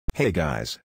Hey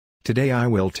guys! Today I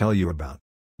will tell you about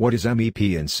what is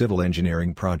MEP in civil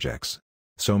engineering projects.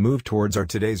 So move towards our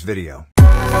today's video.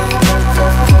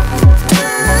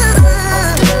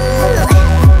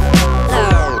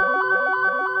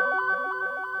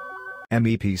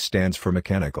 MEP stands for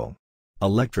mechanical,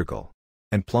 electrical,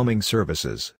 and plumbing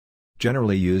services,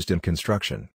 generally used in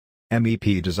construction.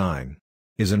 MEP design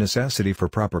is a necessity for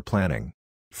proper planning,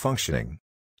 functioning,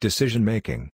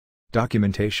 decision-making,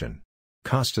 documentation,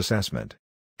 cost assessment,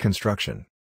 construction,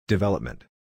 development,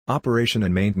 operation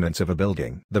and maintenance of a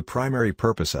building. The primary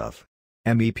purpose of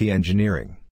MEP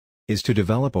engineering is to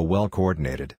develop a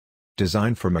well-coordinated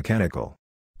design for mechanical,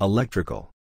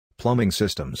 electrical, plumbing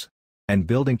systems, and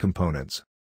building components.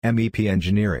 MEP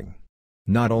engineering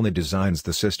not only designs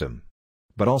the system,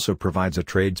 but also provides a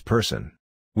tradesperson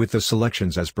with the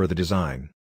selections as per the design.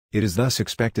 It is thus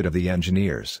expected of the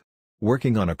engineers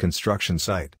working on a construction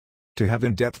site to have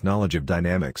in-depth knowledge of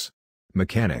dynamics,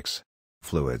 mechanics,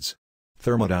 fluids,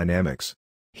 thermodynamics,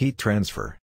 heat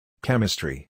transfer,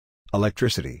 chemistry,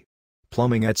 electricity,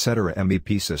 plumbing etc.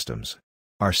 MEP systems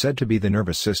are said to be the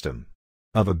nervous system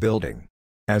of a building,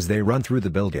 as they run through the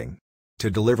building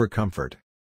to deliver comfort.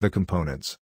 The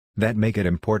components that make it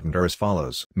important are as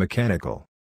follows. Mechanical.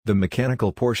 The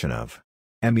mechanical portion of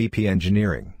MEP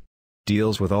engineering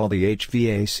deals with all the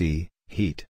HVAC,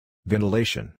 heat,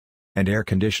 ventilation, and air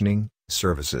conditioning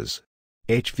services.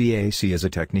 HVAC is a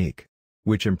technique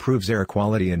which improves air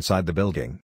quality inside the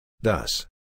building. Thus,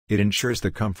 it ensures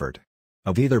the comfort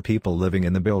of either people living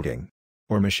in the building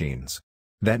or machines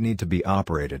that need to be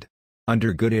operated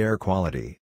under good air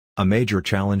quality. A major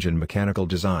challenge in mechanical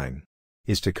design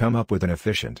is to come up with an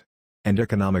efficient and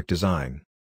economic design,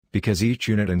 because each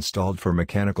unit installed for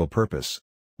mechanical purpose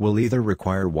will either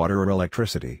require water or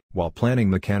electricity. While planning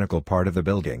mechanical part of the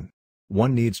building,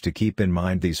 one needs to keep in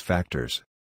mind these factors: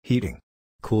 heating,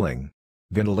 cooling,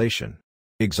 ventilation,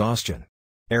 exhaustion,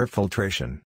 air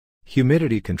filtration,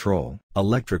 humidity control.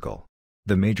 Electrical.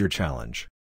 The major challenge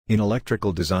in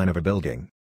electrical design of a building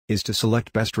is to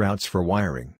select best routes for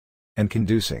wiring and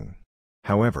conducing.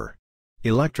 However,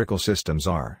 electrical systems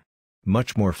are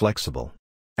much more flexible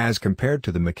as compared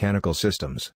to the mechanical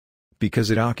systems, because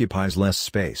it occupies less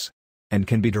space and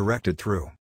can be directed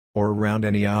through or around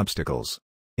any obstacles.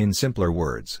 In simpler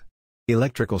words,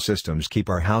 electrical systems keep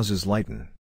our houses lighted,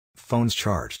 phones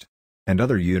charged, and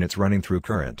other units running through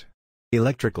current.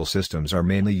 Electrical systems are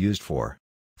mainly used for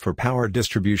power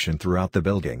distribution throughout the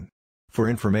building, for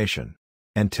information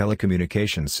and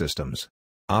telecommunications systems,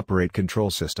 operate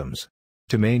control systems,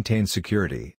 to maintain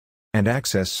security and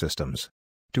access systems,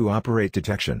 to operate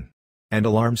detection and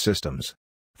alarm systems,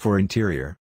 for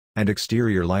interior and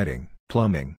exterior lighting.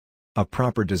 Plumbing. A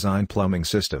proper design plumbing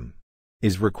system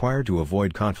is required to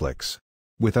avoid conflicts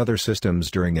with other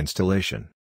systems during installation.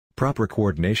 Proper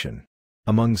coordination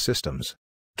among systems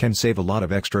can save a lot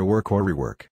of extra work or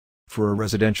rework. For a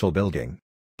residential building,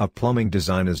 a plumbing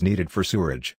design is needed for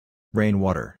sewage,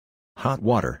 rainwater, hot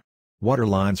water, water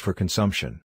lines for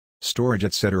consumption, storage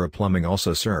etc. Plumbing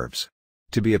also serves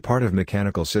to be a part of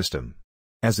mechanical system,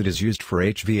 as it is used for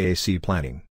HVAC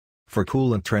planning, for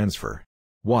coolant transfer,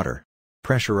 water,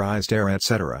 pressurized air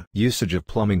etc. Usage of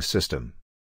plumbing system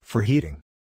for heating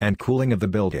and cooling of the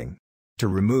building, to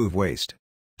remove waste,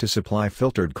 to supply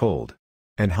filtered cold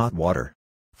and hot water,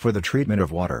 for the treatment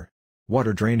of water,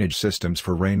 water drainage systems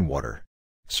for rainwater,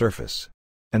 surface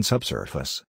and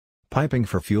subsurface, piping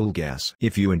for fuel gas.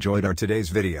 If you enjoyed our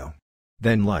today's video,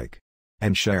 then like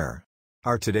and share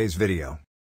our today's video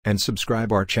and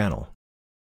subscribe our channel.